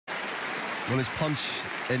Well, his punch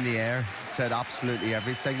in the air said absolutely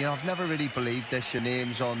everything. You know, I've never really believed this, your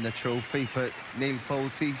name's on the trophy, but Neil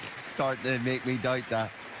Folsey's starting to make me doubt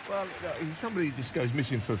that. Well, he's somebody who just goes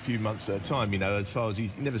missing for a few months at a time, you know, as far as you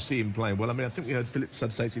never see him playing well. I mean, I think we heard Philip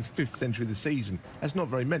Sud say it's his 5th century of the season. That's not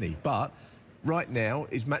very many, but right now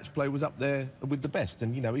his match play was up there with the best.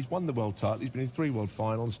 And, you know, he's won the world title, he's been in 3 world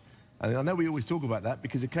finals. And I know we always talk about that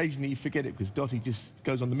because occasionally you forget it because Dott just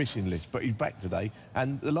goes on the missing list, but he's back today.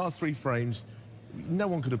 And the last 3 frames, no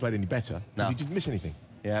one could have played any better because he didn't miss anything.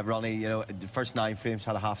 Yeah, Ronnie, you know, the first 9 frames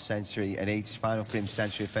had a half century and each final frame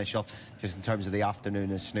century official, just in terms of the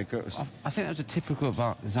afternoon of snooker. I think that was a typical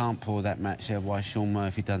example of that match there, why Shaun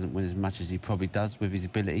Murphy doesn't win as much as he probably does with his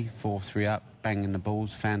ability. 4-3 up, banging the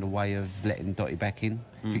balls, found a way of letting Dotty back in.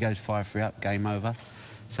 If he goes 5-3 up, game over.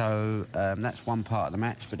 So that's one part of the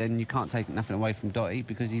match, but then you can't take nothing away from Dotty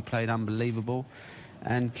because he played unbelievable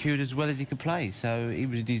and cued as well as he could play. So he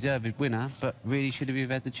was a deserved winner, but really should have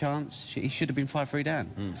had the chance. He should have been 5-3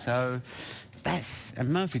 down. So that's... And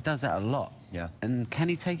Murphy does that a lot. Yeah. And can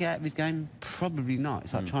he take it out of his game? Probably not.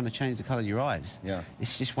 It's like trying to change the colour of your eyes. Yeah.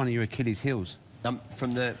 It's just one of your Achilles heels.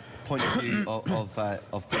 From the point of view of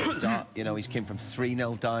Dott, you know, he's came from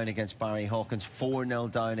 3-0 down against Barry Hawkins,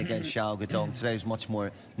 4-0 down against Xiao Guodong. Today was much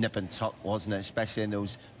more nip and tuck, wasn't it? Especially in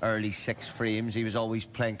those early 6 frames. He was always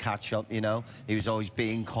playing catch-up, you know. He was always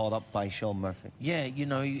being caught up by Shaun Murphy. Yeah, you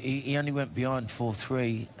know, he only went behind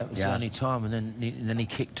 4-3. That was the only time. And then he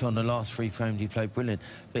kicked on the last 3 frames. He played brilliant.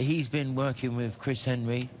 But he's been working with Chris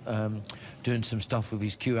Henry, doing some stuff with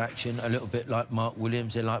his cue action, a little bit like Mark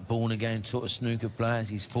Williams. They're like born-again sort of snooker players.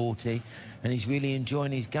 He's 40 and he's really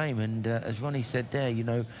enjoying his game. And as Ronnie said there, you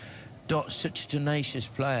know, Dott's such a tenacious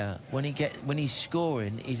player. When he's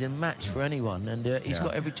scoring, he's a match for anyone, and he's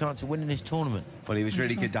got every chance of winning this tournament. Well, he was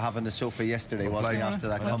really good to have on the sofa yesterday, wasn't he, after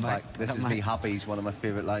that comeback? This is me happy. He's one of my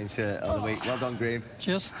favourite lines of the week. Well done, Graeme.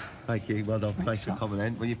 Cheers. Thank you. Well done. Thanks for coming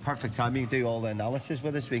in. Well, you perfect time. You can do all the analysis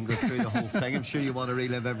with us. We can go through the whole thing. I'm sure you want to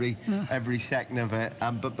relive every second of it.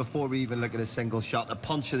 But before we even look at a single shot, the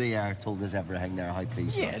punch of the air told us everything there. How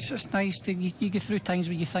pleased? Yeah, it's just nice to you go through times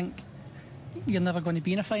where you think you're never going to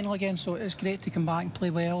be in a final again, so it's great to come back and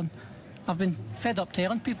play well. And I've been fed up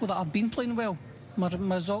telling people that I've been playing well. My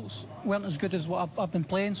results weren't as good as what I've been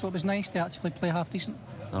playing, so it was nice to actually play half decent.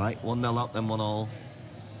 All right, 1-0 up, then 1-1.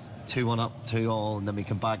 2-1 up, 2-2, and then we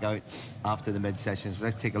can back out after the mid-session. So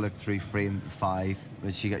let's take a look through frame 5,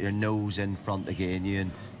 which you got your nose in front again. You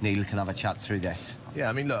and Neil can have a chat through this. Yeah,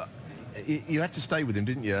 I mean, look, you had to stay with him,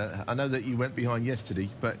 didn't you? I know that you went behind yesterday,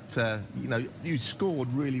 but, you know, you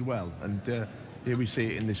scored really well, and here we see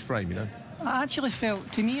it in this frame, you know. I actually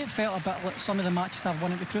felt, to me, it felt a bit like some of the matches I've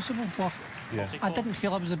won at the Crucible. I didn't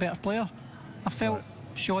feel I was a better player. I felt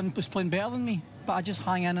Shaun was playing better than me, but I just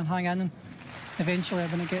hang in, and eventually,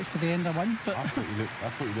 when it gets to the end, I win. But I thought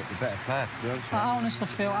you looked the better player, to be honest. I honestly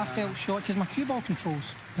felt short because my cue ball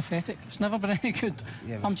control's pathetic. It's never been any good.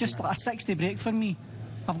 Yeah, I'm just like a 60 break for me.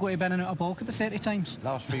 I've got to be in and out of bulk about 30 times.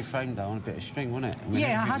 Last 3 frames down, a bit of string, wasn't it?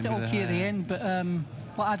 Yeah, I had it okay at the end, but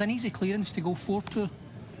I had an easy clearance to go 4-2,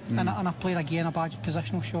 and I played again a bad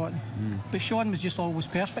positional shot. But Shaun was just always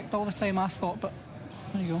perfect all the time, I thought, but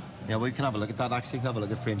there you go. Yeah, we can have a look at that, actually. Have a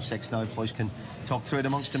look at frame 6 now. Boys can talk through it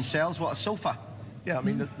amongst themselves. What a sofa. Yeah, I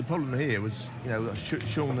mean, the problem here was, you know,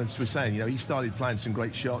 Shaun, as we were saying, you know, he started playing some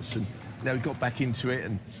great shots, and, you know, he got back into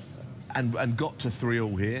it and got to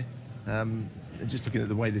 3-3 here. And just looking at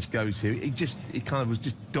the way this goes here, he kind of was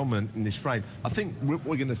just dominant in this frame. I think what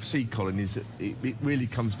we're going to see, Colin, is that it really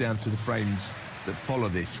comes down to the frames that follow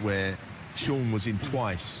this, where Shaun was in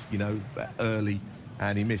twice, you know, early,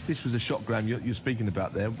 and he missed. This was a shot, Graeme, you're speaking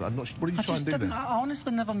about there. I'm not sure. What did you try and do there? I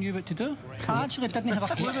honestly never knew what to do. I actually didn't have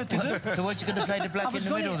a clue what to do. So what, you going to play the black in the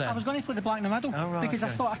middle then? I was going to play the black in the middle, because I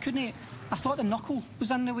thought I couldn't. I thought the knuckle was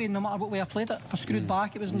in the way, no matter what way I played it. If I screwed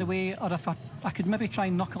back, it was in the way, or if I could maybe try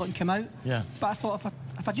and knuckle it and come out. Yeah. But I thought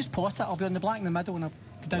if I just pot it, I'll be on the black in the middle and I'll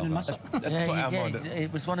go down and miss it.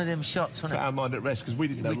 It was one of them shots, wasn't it? Put our mind at rest, because we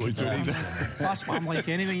didn't know what we were doing either. That's what I'm like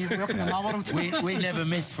anyway. You're working in my world. We never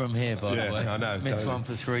missed from here, by the way. I know. Missed one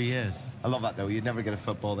for 3 years. I love that, though. You'd never get a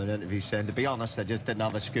football in an interview saying, to be honest, I just didn't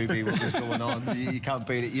have a Scooby what was going on. You can't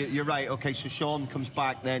beat it. You're right. OK, so Shaun comes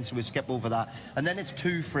back then, so we'll skip over that. And then it's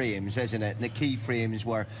 2 frames, isn't it? And the key frames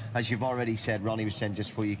were, as you've already said, Ronnie was saying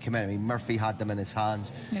just before you came in, I mean, Murphy had them in his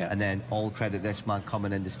hands, and then all credit this man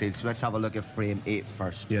coming in to steal. So let's have a look at frame 8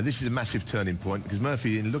 first. Yeah, this is a massive turning point, because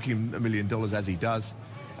Murphy, in looking $1 million as he does,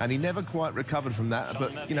 And he never quite recovered from that.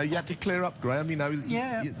 But, you know, you had to clear up, Graeme. You know,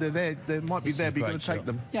 Yeah. they're there. They might be there, but you've got to take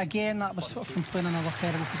them. Yeah, again, that was sort of from playing another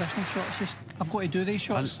terrible positional shot. It's just, I've got to do these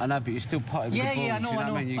shots. I know, but you're still potting with the balls. I know, you know what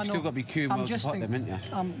I mean? You've still got to be cueing well to pot them, haven't you?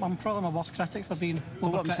 I'm probably my worst critic for being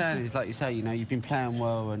Well, what I'm saying is, like you say, you know, you've been playing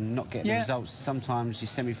well and not getting the results. Sometimes your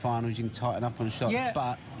semi-finals, you can tighten up on shots. Yeah.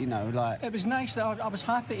 But, you know, like... It was nice that I was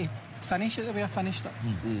happy to finish it the way I finished it.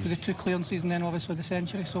 With the 2 clearances and then obviously the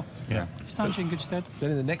century. So, it stands you in good stead.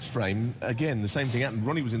 Then in the next frame, again, the same thing happened.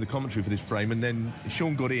 Ronnie was in the commentary for this frame, and then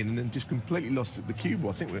Shaun got in and then just completely lost the cue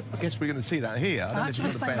ball. I guess we're going to see that here. I actually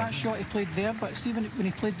think that shot he played there, but see when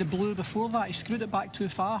he played the blue before that, he screwed it back too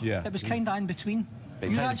far. Yeah. It was kind of in between.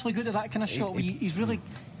 You're actually good at that kind of shot where he's really...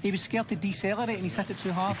 He was scared to decelerate and he's hit it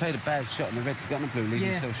too hard. He played a bad shot in the red to get on the blue, leave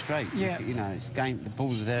himself straight. Yeah. You know, it's game. The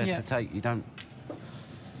balls are there to take. You don't...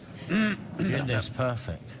 That's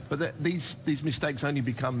perfect. But these mistakes only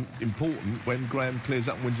become important when Graeme clears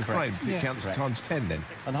up and wins a frame. It counts times 10 then.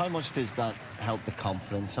 And how much does that help the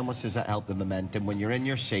confidence? How much does that help the momentum when you're in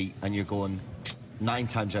your seat and you're going 9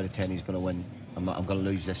 times out of 10 he's going to win? I'm going to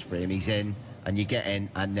lose this frame. He's in, and you get in,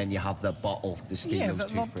 and then you have the bottle to steal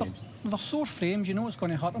those 2 frames. They're sore frames, you know it's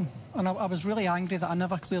going to hurt him. And I was really angry that I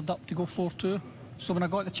never cleared up to go 4-2. So when I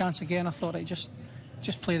got the chance again, I thought I'd just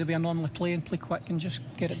play the way I normally play and play quick and just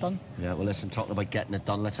get it done. Yeah, well, listen, talking about getting it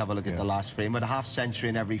done, let's have a look at the last frame. With a half century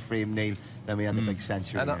in every frame, Neil, then we had the big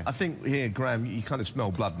century. And I think here, Graeme, you kind of smell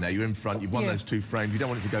blood now. You're in front, you've won those 2 frames. You don't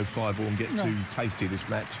want it to go 5-all and get too tasty this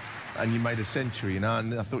match. And you made a century, you know,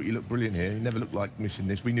 and I thought you looked brilliant here. You never looked like missing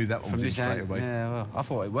this. We knew that one was in straight away. Yeah, well, I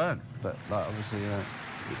thought it weren't, but like, obviously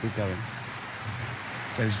it did go in.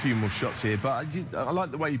 There's a few more shots here, but I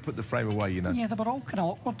like the way you put the frame away, you know. Yeah, they were all kind of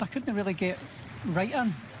awkward. I couldn't really get right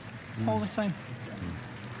in all the time.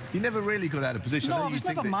 You never really got out of position. No, I was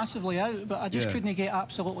never massively out, but I just couldn't get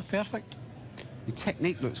absolutely perfect. Your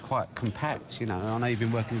technique looks quite compact, you know. I know you've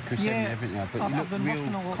been working with Chris and everything, but you look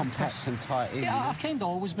real compact and tight in. Yeah, I've kind of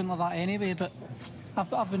always been like that anyway, but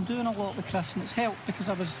I've been doing a lot with Chris, and it's helped because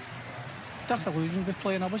I was disillusioned with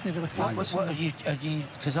playing. I wasn't really practicing. What have you?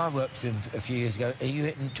 Because I worked with him a few years ago. Are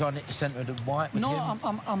you trying to hit the centre of the white with him?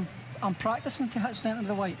 No, I'm practicing to hit centre of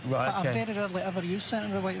the white, but I very rarely ever use centre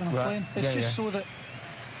of the white when I'm playing. It's just so that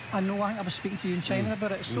I know. I think I was speaking to you in China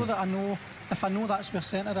about it. It's so that I know, if I know that's where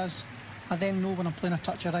centre is, I then know when I'm playing a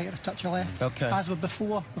touch of right or a touch of left. Okay. As with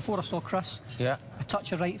before I saw Chris, a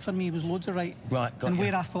touch of right for me was loads of right. Right, got and you.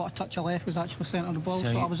 where I thought a touch of left was actually centre of the ball,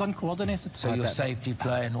 so I was uncoordinated. So your safety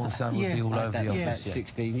play and all of a sudden would be all over your face.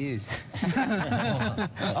 16 years. I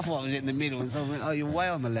thought I was in the middle and so I went, oh, you're way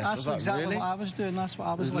on the left. That's exactly what I was doing. That's what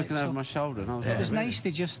I was like. Looking over my shoulder and I was it was nice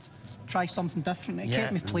to just try something different. It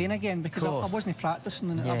kept me playing again because I wasn't practicing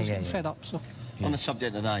and I was getting fed up. So. On the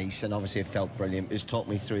subject of ice, and obviously it felt brilliant, just talk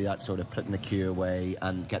me through that sort of putting the cue away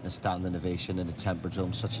and getting a standing ovation in the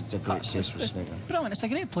Temperdome. Such a great place for snooker. Brilliant. It's a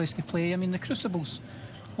great place to play. I mean, the Crucible's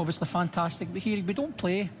obviously fantastic, but here we don't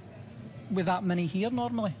play with that many here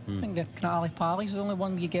normally. I think the kind of Ali Pali's the only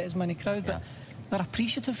one where you get as many crowd, but they're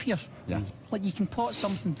appreciative here. Yeah. Like you can pot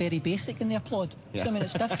something very basic and they applaud. Yeah. So, I mean,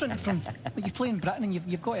 it's different from like you play in Britain and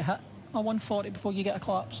you've got to hit a 140 before you get a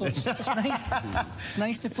clap. So it's nice. It's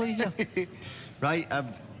nice to play here. Right,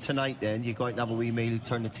 tonight then, you go out and have a wee meal,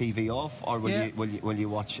 turn the TV off, or will you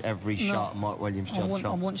watch every shot of Mark Williams' judge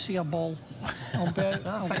shot? I won't see a ball. I'll be out.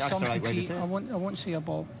 I think that's the right way to do it. I won't see a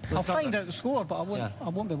ball. I'll find out the score, but I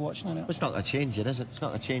won't be watching it. It's not going to change it, is it? It's not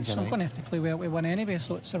going to change anything. I'm going to have to play well to win anyway,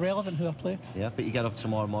 so it's irrelevant who I play. Yeah, but you get up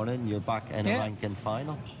tomorrow morning, you're back in a ranking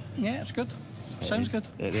final. Yeah, it's good. Sounds good.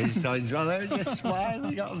 It is. Sounds well. There's a smile.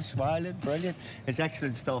 You got him smiling. Brilliant. It's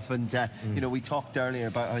excellent stuff. And you know, we talked earlier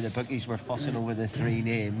about how the bookies were fussing over the 3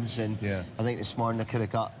 names, and I think this morning they could have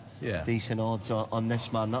got decent odds on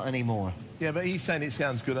this man. Not anymore. Yeah, but he's saying it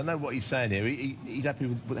sounds good. I know what he's saying here. He's happy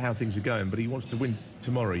with how things are going, but he wants to win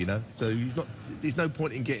tomorrow, you know. So there's no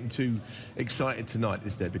point in getting too excited tonight,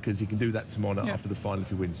 is there? Because he can do that tomorrow night after the final if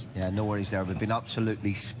he wins. Yeah, no worries there. We've been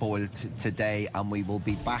absolutely spoiled today, and we will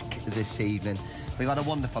be back this evening. We've had a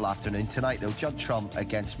wonderful afternoon. Tonight, though, Judd Trump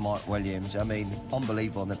against Mark Williams. I mean,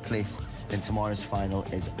 unbelievable. And the place in tomorrow's final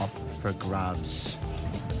is up for grabs.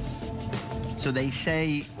 So they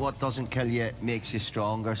say what doesn't kill you makes you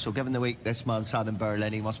stronger. So given the week this man's had in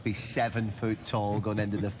Berlin, he must be 7 foot tall going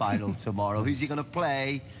into the final tomorrow. Who's he going to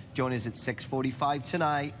play? Join us at 6:45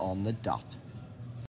 tonight on the Dott.